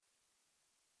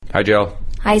Hi, Jill.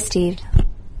 Hi, Steve.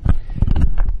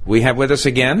 We have with us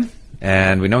again,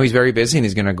 and we know he's very busy, and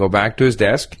he's going to go back to his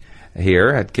desk here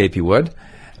at KP Wood.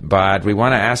 But we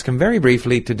want to ask him very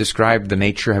briefly to describe the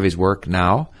nature of his work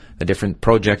now, the different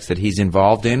projects that he's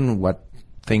involved in, what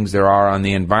things there are on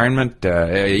the environment,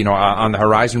 on the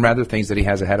horizon, rather, things that he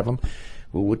has ahead of him.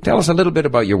 Tell us a little bit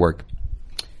about your work.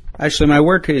 Actually, my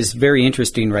work is very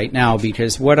interesting right now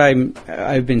because what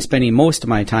I've been spending most of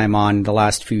my time on the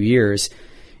last few years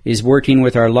is working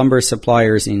with our lumber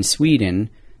suppliers in Sweden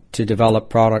to develop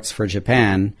products for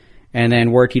Japan, and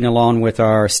then working along with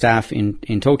our staff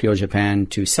in Tokyo, Japan,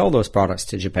 to sell those products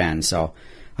to Japan. So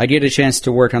I get a chance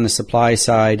to work on the supply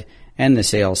side and the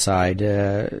sales side,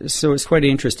 so it's quite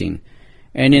interesting.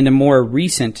 And in the more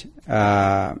recent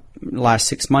last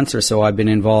 6 months or so, I've been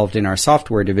involved in our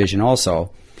software division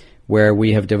also, where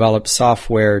we have developed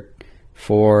software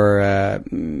for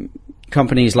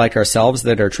companies like ourselves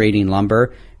that are trading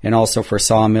lumber, and also for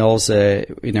sawmills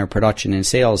in their production and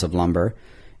sales of lumber.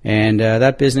 And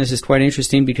that business is quite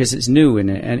interesting because it's new,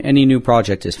 and any new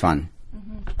project is fun.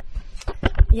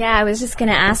 Yeah, I was just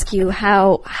going to ask you,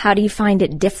 how do you find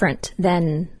it different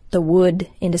than the wood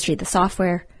industry, the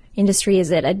software industry?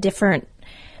 Is it a different,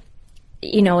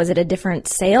 is it a different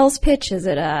sales pitch? Is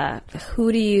it how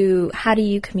do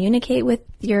you communicate with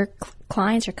your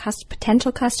clients, your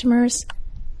potential customers?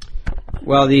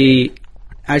 Well, the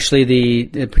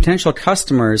potential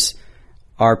customers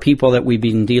are people that we've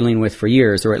been dealing with for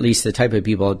years, or at least the type of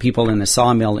people in the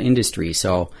sawmill industry.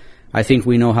 So I think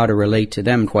we know how to relate to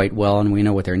them quite well, and we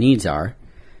know what their needs are.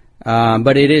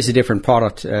 But it is a different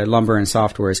product. Lumber and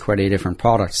software is quite a different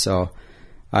product. So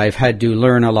I've had to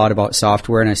learn a lot about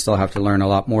software, and I still have to learn a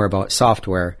lot more about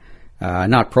software,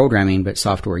 not programming, but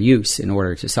software use in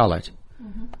order to sell it.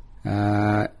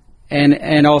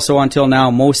 And also until now,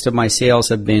 most of my sales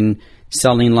have been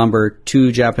selling lumber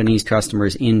to Japanese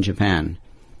customers in Japan,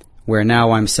 where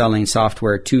now I'm selling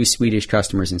software to Swedish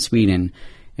customers in Sweden.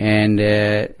 And,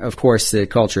 of course, the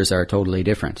cultures are totally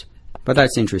different. But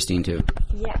that's interesting, too.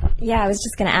 Yeah, I was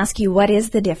just going to ask you, what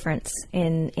is the difference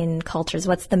in cultures?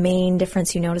 What's the main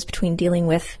difference you notice between dealing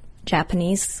with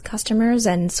Japanese customers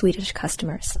and Swedish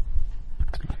customers?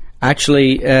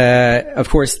 Actually, of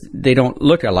course, they don't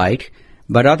look alike.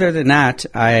 But other than that,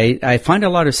 I find a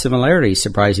lot of similarities,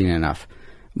 surprisingly enough.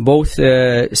 Both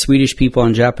Swedish people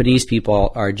and Japanese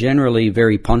people are generally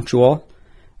very punctual,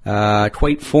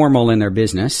 quite formal in their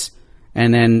business,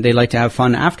 and then they like to have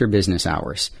fun after business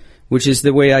hours, which is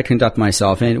the way I conduct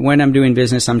myself. And when I'm doing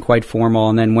business, I'm quite formal,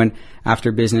 and then when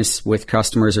after business with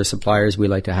customers or suppliers, we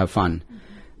like to have fun.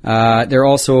 They're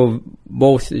also,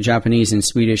 both Japanese and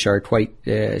Swedish are quite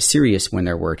serious when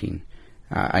they're working.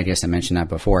 I guess I mentioned that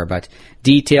before, but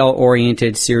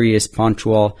detail-oriented, serious,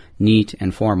 punctual, neat,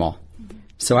 and formal.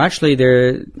 So actually,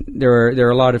 there are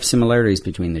a lot of similarities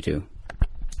between the two.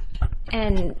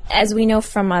 And as we know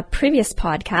from a previous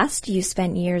podcast, you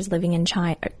spent years living in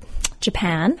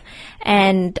Japan,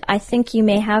 and I think you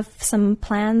may have some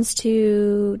plans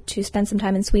to spend some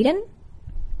time in Sweden?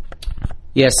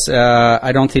 Yes,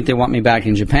 I don't think they want me back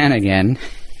in Japan again.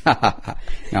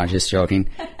 No, just joking.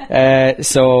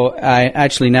 So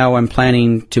I'm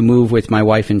planning to move with my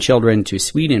wife and children to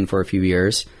Sweden for a few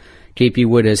years. KP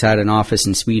Wood has had an office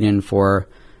in Sweden for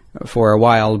a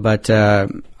while, but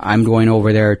I'm going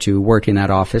over there to work in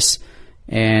that office,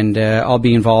 and I'll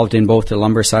be involved in both the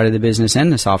lumber side of the business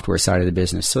and the software side of the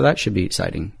business. So that should be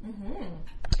exciting.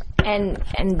 Mm-hmm.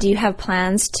 And do you have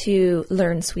plans to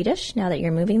learn Swedish now that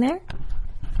you're moving there?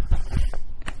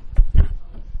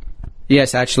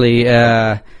 Yes, actually,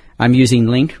 I'm using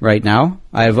Link right now.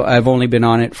 I've only been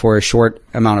on it for a short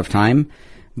amount of time,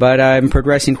 but I'm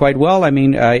progressing quite well. I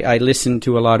mean, I listen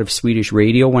to a lot of Swedish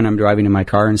radio when I'm driving in my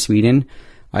car in Sweden.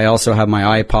 I also have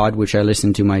my iPod, which I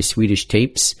listen to my Swedish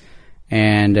tapes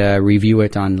and review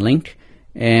it on Link.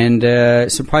 And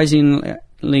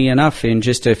surprisingly enough, in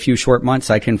just a few short months,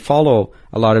 I can follow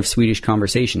a lot of Swedish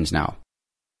conversations now.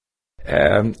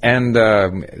 The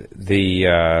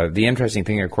interesting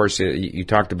thing, of course, you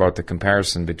talked about the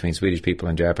comparison between Swedish people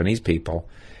and Japanese people.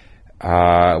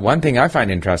 One thing I find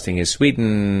interesting is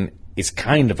Sweden is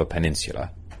kind of a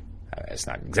peninsula. It's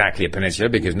not exactly a peninsula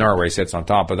because Norway sits on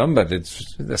top of them, but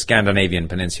it's the Scandinavian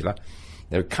peninsula.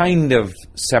 They're kind of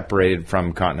separated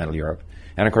from continental Europe.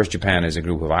 And, of course, Japan is a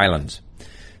group of islands.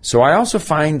 So I also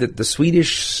find that the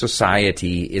Swedish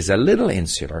society is a little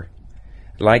insular.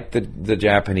 Like the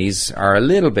Japanese are a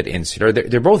little bit insular.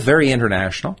 They're both very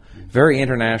international, very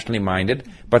internationally minded,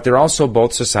 but they're also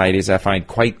both societies I find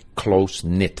quite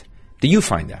close-knit. Do you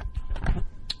find that?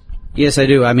 Yes, I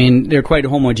do. I mean, they're quite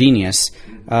homogeneous.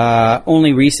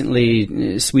 Only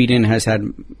recently, Sweden has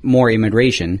had more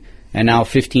immigration, and now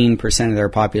 15% of their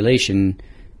population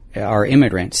are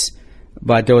immigrants,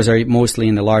 but those are mostly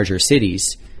in the larger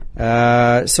cities.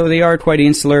 So they are quite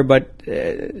insular, but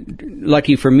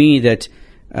lucky for me that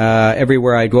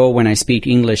everywhere I go when I speak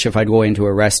English, if I go into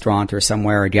a restaurant or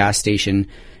somewhere, a gas station,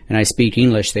 and I speak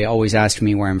English, they always ask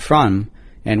me where I'm from,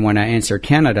 and when I answer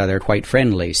Canada, they're quite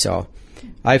friendly. So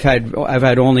I've had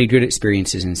only good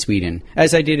experiences in Sweden,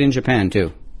 as I did in Japan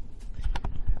too.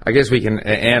 I guess we can,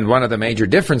 and one of the major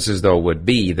differences, though, would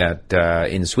be that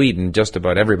in Sweden, just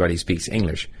about everybody speaks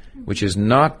English, which is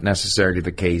not necessarily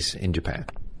the case in Japan.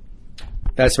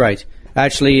 That's right.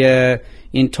 Actually,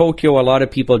 in Tokyo, a lot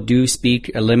of people do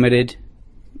speak a limited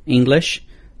English,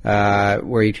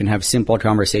 where you can have simple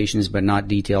conversations but not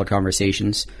detailed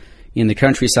conversations. In the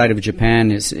countryside of Japan,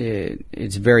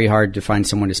 it's very hard to find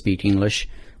someone to speak English,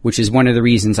 which is one of the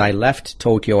reasons I left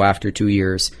Tokyo after 2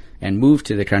 years and moved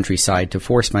to the countryside to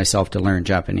force myself to learn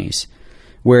Japanese.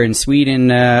 Where in Sweden,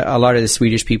 a lot of the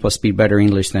Swedish people speak better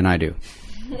English than I do.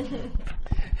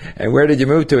 And where did you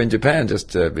move to in Japan,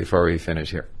 just before we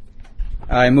finish here?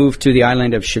 I moved to the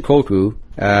island of Shikoku,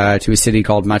 to a city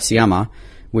called Matsuyama,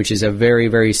 which is a very,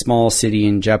 very small city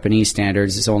in Japanese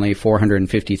standards. It's only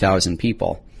 450,000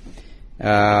 people.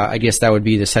 I guess that would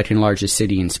be the second largest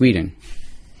city in Sweden.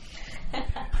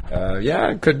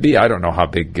 Yeah, it could be. I don't know how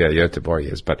big Göteborg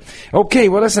is, but okay.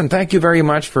 Well, listen, thank you very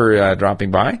much for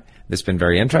dropping by. This has been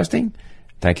very interesting.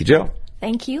 Thank you, Jill.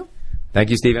 Thank you. Thank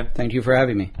you, Stephen. Thank you for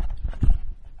having me.